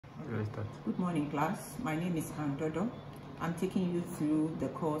Good morning, class. My name is Andodo. I'm taking you through the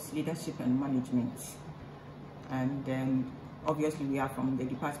course Leadership and Management. And obviously we are from the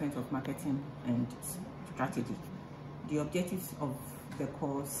Department of Marketing and Strategy. The objectives of the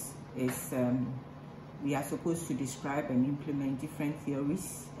course is we are supposed to describe and implement different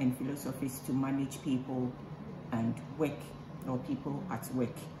theories and philosophies to manage people and work, or people at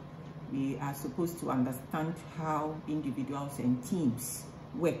work. We are supposed to understand how individuals and teams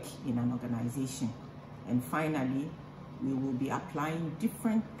work in an organization. And finally, we will be applying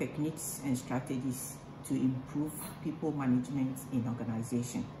different techniques and strategies to improve people management in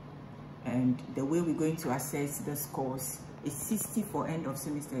organization. And the way we're going to assess this course is 60 for end of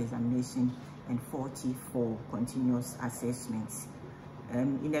semester examination and 40 for continuous assessments.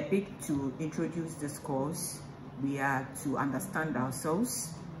 In a bid to introduce this course, we are to understand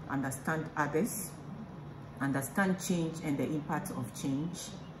ourselves, understand others, understand change and the impact of change,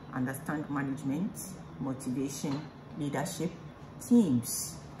 understand management, motivation, leadership,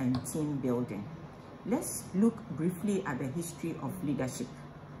 teams, and team building. Let's look briefly at the history of leadership.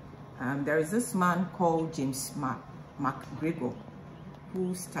 There is this man called James McGregor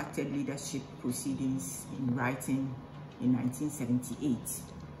who started leadership proceedings in writing in 1978.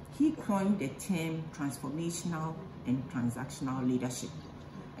 He coined the term transformational and transactional leadership.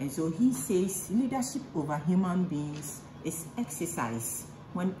 And so he says leadership over human beings is exercise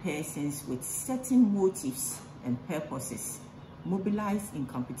when persons with certain motives and purposes mobilize in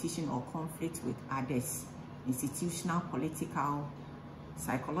competition or conflict with others, institutional, political,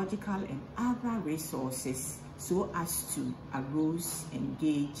 psychological, and other resources so as to arouse,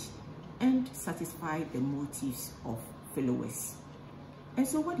 engage, and satisfy the motives of followers. And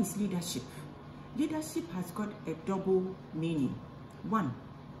so what is leadership? Leadership has got a double meaning. One,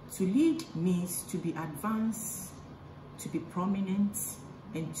 to lead means to be advanced, to be prominent,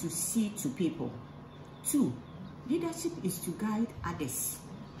 and to see to people. Two, leadership is to guide others,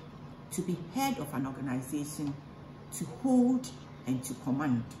 to be head of an organization, to hold and to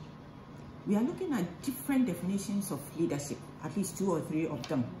command. We are looking at different definitions of leadership, at least 2 or 3 of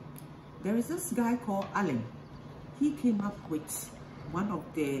them. There is this guy called Allen. He came up with one of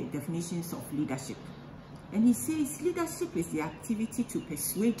the definitions of leadership. And he says leadership is the activity to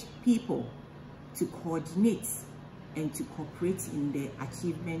persuade people to coordinate and to cooperate in the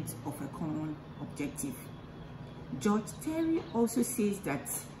achievement of a common objective. George Terry also says that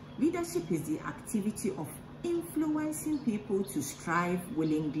leadership is the activity of influencing people to strive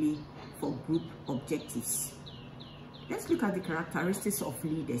willingly for group objectives. Let's look at the characteristics of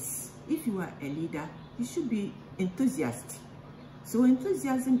leaders. If you are a leader, you should be enthusiastic. So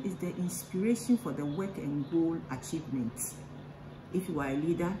enthusiasm is the inspiration for the work and goal achievement. If you are a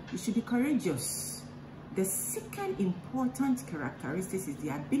leader, you should be courageous. The second important characteristic is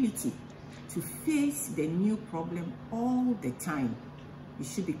the ability to face the new problem all the time. You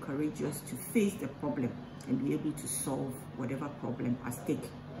should be courageous to face the problem and be able to solve whatever problem at stake.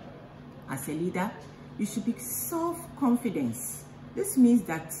 As a leader, you should be self-confidence. This means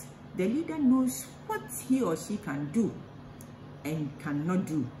that the leader knows what he or she can do and cannot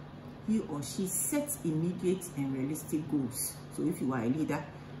do. He or she sets immediate and realistic goals. So if you are a leader,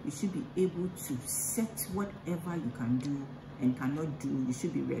 you should be able to set whatever you can do and cannot do. You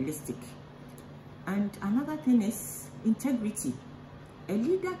should be realistic. And another thing is integrity. A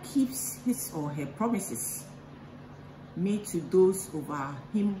leader keeps his or her promises made to those over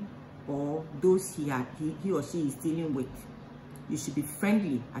him or those he or she is dealing with. You should be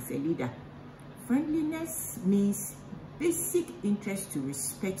friendly as a leader. Friendliness means basic interest to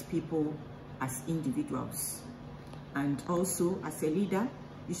respect people as individuals. And also, as a leader,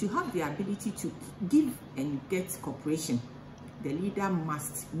 you should have the ability to give and get cooperation. The leader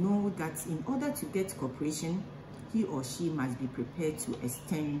must know that in order to get cooperation, he or she must be prepared to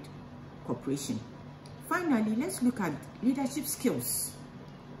extend cooperation. Finally, let's look at leadership skills.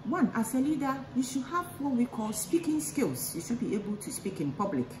 One, as a leader, you should have what we call speaking skills. You should be able to speak in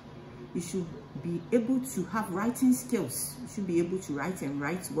public. You should be able to have writing skills. You should be able to write and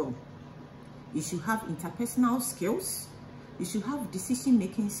write well. You should have interpersonal skills. You should have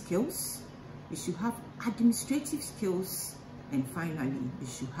decision-making skills. You should have administrative skills. And finally, you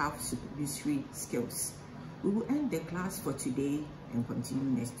should have supervisory skills. We will end the class for today and continue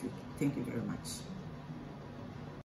next week. Thank you very much.